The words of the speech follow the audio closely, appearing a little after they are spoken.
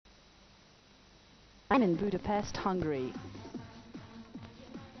I'm in Budapest, Hungary.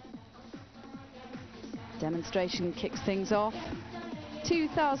 Demonstration kicks things off.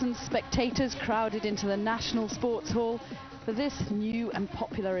 2,000 spectators crowded into the National Sports Hall for this new and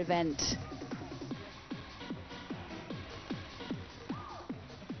popular event.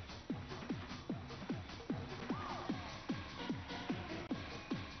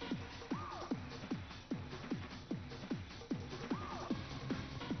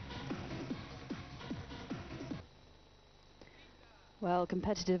 Well,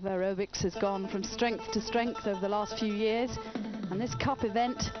 competitive aerobics has gone from strength to strength over the last few years, and this cup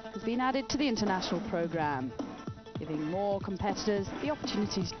event has been added to the international programme, giving more competitors the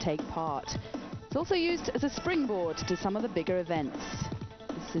opportunity to take part. It's also used as a springboard to some of the bigger events.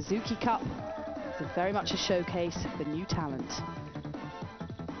 The Suzuki Cup is very much a showcase for new talent.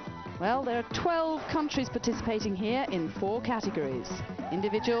 Well, there are 12 countries participating here in 4 categories: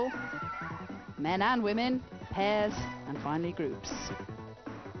 individual, men and women, pairs, and finally groups.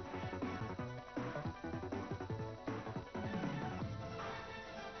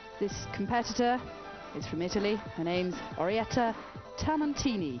 This competitor is from Italy. Her name's Orietta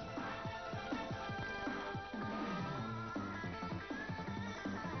Tamantini.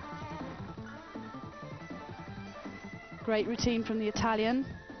 Great routine from the Italian.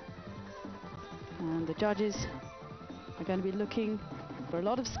 And the judges are going to be looking for a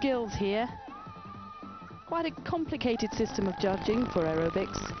lot of skills here. Quite a complicated system of judging for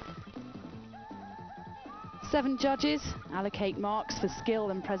aerobics. 7 judges allocate marks for skill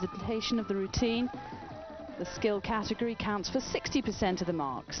and presentation of the routine. The skill category counts for 60% of the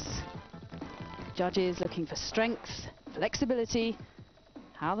marks. Judges looking for strength, flexibility,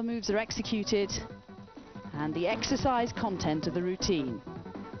 how the moves are executed, and the exercise content of the routine.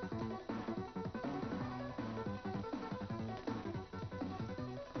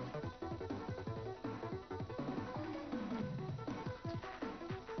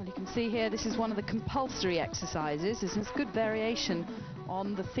 See here, this is one of the compulsory exercises. This is good variation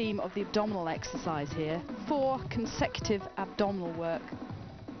on the theme of the abdominal exercise here. 4 consecutive abdominal work.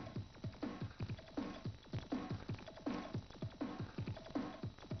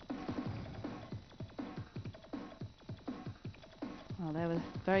 Well, there were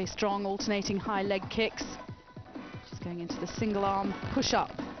very strong alternating high leg kicks. Just going into the single arm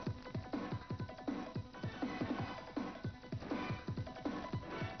push-up.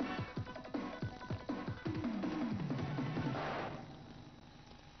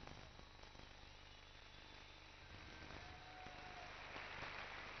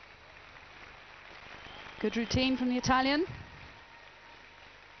 Good routine from the Italian.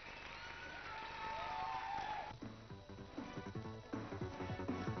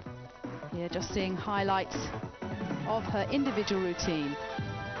 Here just seeing highlights of her individual routine.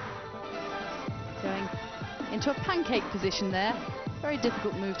 Going into a pancake position there. Very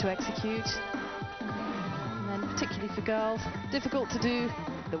difficult move to execute. And then particularly for girls, difficult to do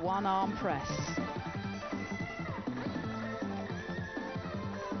the one-arm press.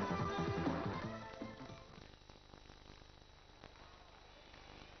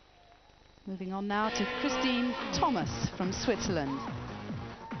 Moving on now to Christine Thomas from Switzerland.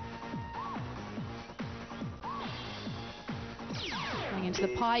 Going into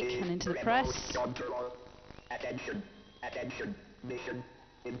the pike and into the press. Attention, attention, mission,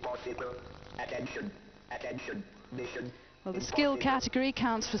 impossible, attention, attention, mission. Well, the skill category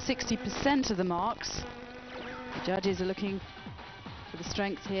counts for 60% of the marks. The judges are looking for the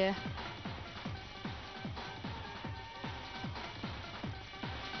strength here.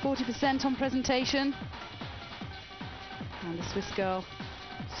 40% on presentation, and the Swiss girl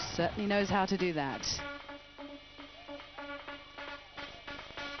certainly knows how to do that.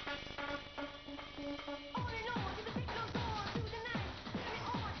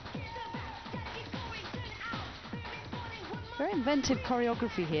 Very inventive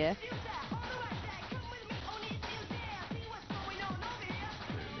choreography here.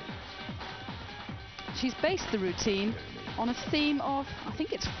 She's based the routine on a theme of, I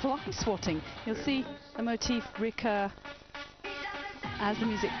think it's fly swatting. You'll see the motif recur as the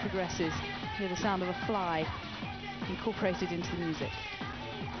music progresses. Hear the sound of a fly incorporated into the music.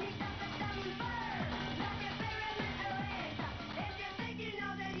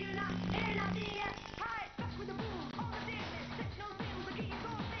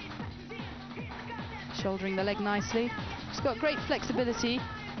 Shouldering the leg nicely. She's got great flexibility.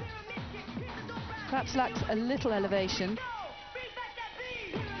 Perhaps lacks a little elevation.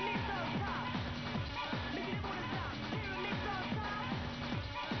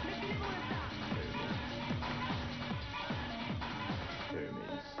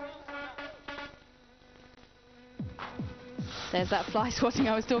 There's that fly swatting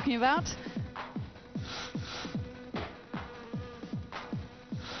I was talking about.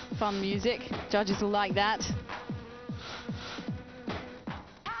 Fun music. Judges will like that.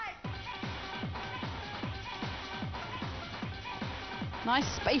 Nice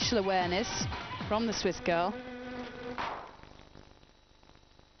spatial awareness from the Swiss girl.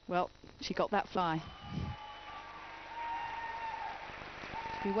 Well, she got that fly.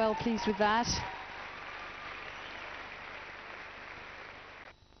 Be well pleased with that.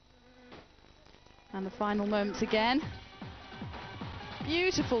 And the final moments again.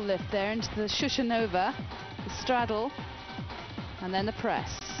 Beautiful lift there into the Shushanova, the straddle, and then the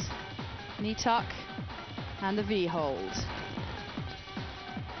press. Knee tuck and the V hold.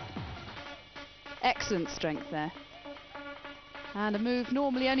 Excellent strength there. And a move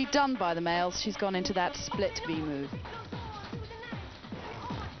normally only done by the males. She's gone into that split V move.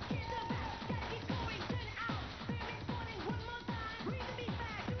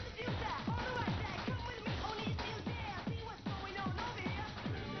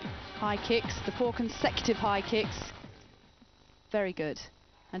 High kicks, the 4 consecutive high kicks. Very good.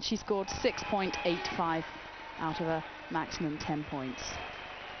 And she scored 6.85 out of a maximum 10 points.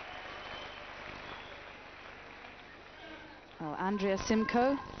 Well, Andrea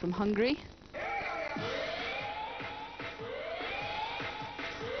Simko from Hungary.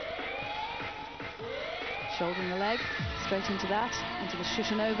 Shouldering the leg, straight into that, into the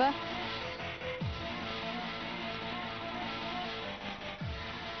Shushanova.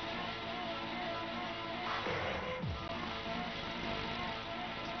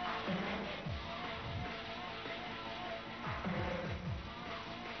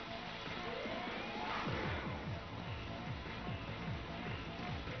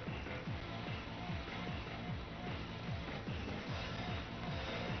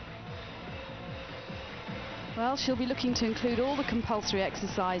 Well, she'll be looking to include all the compulsory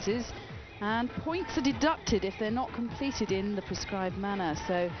exercises, and points are deducted if they're not completed in the prescribed manner.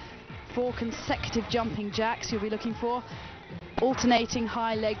 So 4 consecutive jumping jacks you'll be looking for, alternating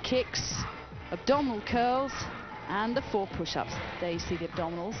high leg kicks, abdominal curls, and the 4 push-ups. There you see the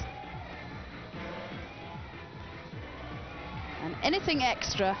abdominals. And anything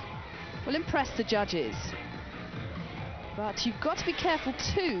extra will impress the judges. But you've got to be careful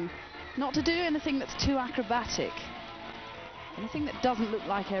too not to do anything that's too acrobatic. Anything that doesn't look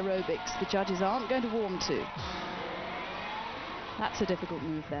like aerobics, the judges aren't going to warm to. That's a difficult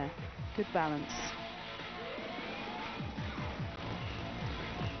move there. Good balance.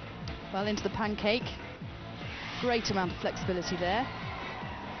 Well, into the pancake. Great amount of flexibility there.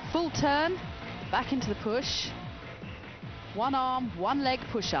 Full turn, back into the push. 1 arm, 1 leg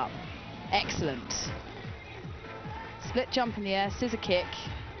push up. Excellent. Split jump in the air, scissor kick.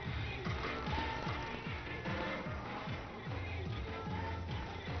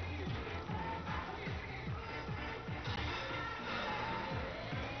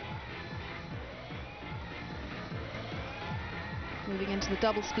 Moving into the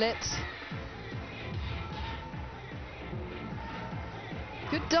double split.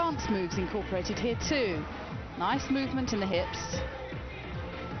 Good dance moves incorporated here too. Nice movement in the hips.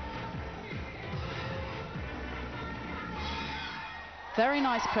 Very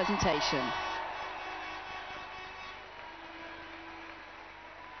nice presentation.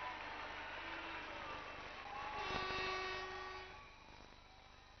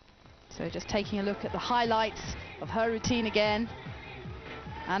 So just taking a look at the highlights of her routine again.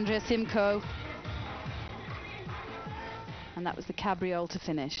 Andrea Simko. And that was the cabriole to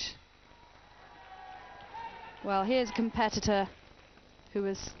finish. Well, here's a competitor who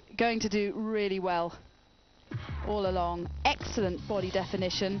is going to do really well all along. Excellent body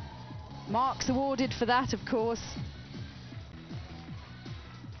definition. Marks awarded for that, of course.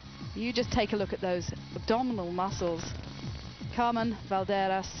 You just take a look at those abdominal muscles. Carmen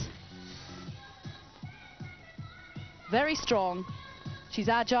Valderas. Very strong. She's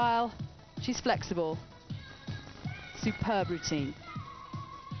agile. She's flexible. Superb routine.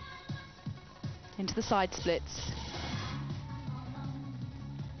 Into the side splits.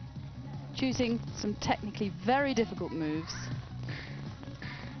 Choosing some technically very difficult moves.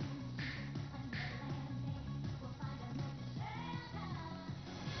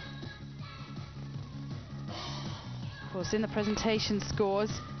 Of course, in the presentation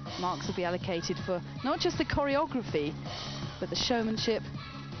scores, marks will be allocated for not just the choreography, but the showmanship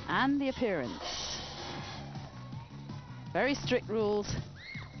and the appearance. Very strict rules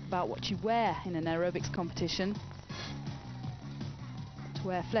about what you wear in an aerobics competition. To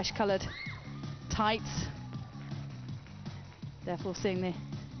wear flesh-coloured tights, therefore seeing the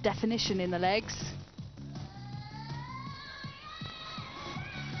definition in the legs.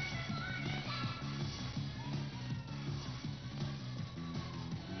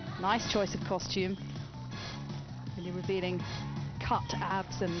 Nice choice of costume. Really revealing cut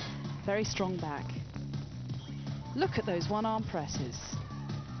abs and very strong back. Look at those one-arm presses.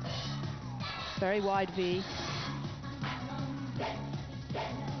 Very wide V.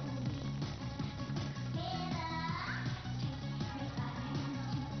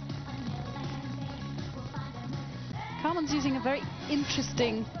 Carmen's using a very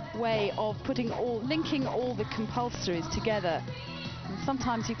interesting way of linking all the compulsories together. And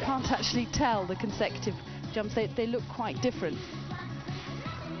sometimes you can't actually tell the consecutive jumps. They look quite different.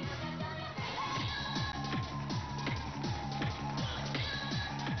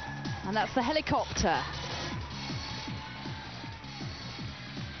 And that's the helicopter.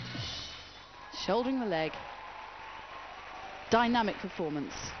 Shouldering the leg. Dynamic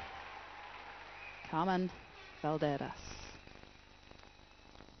performance. Carmen Valderas.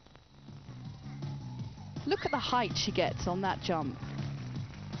 Look at the height she gets on that jump.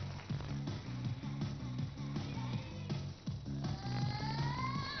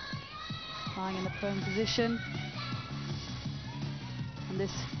 Lying in the prone position. And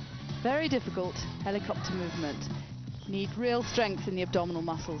this very difficult helicopter movement. Need real strength in the abdominal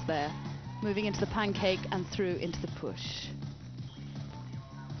muscles there. Moving into the pancake and through into the push.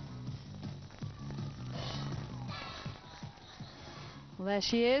 Well, there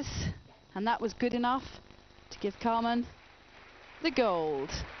she is. And that was good enough to give Carmen the gold.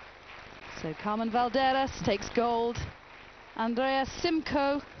 So Carmen Valderas takes gold. Andrea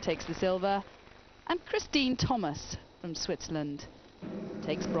Simcoe takes the silver. And Christine Thomas from Switzerland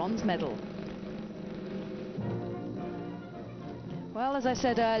takes bronze medal. Well, as I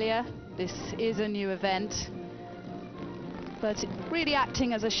said earlier, this is a new event, but really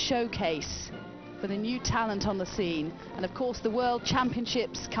acting as a showcase for the new talent on the scene. And of course the World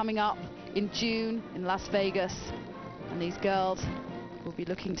Championships coming up in June in Las Vegas, and these girls will be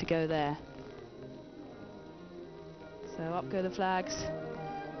looking to go there. So up go the flags.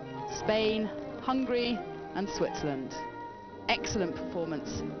 Spain, Hungary and Switzerland. Excellent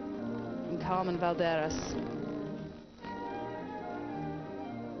performance from Carmen Valderas.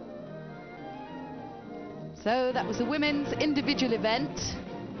 So that was the women's individual event.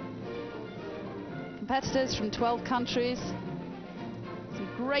 Competitors from 12 countries. Some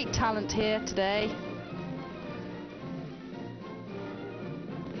great talent here today.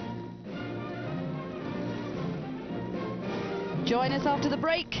 Join us after the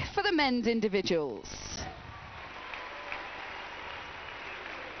break for the men's individuals.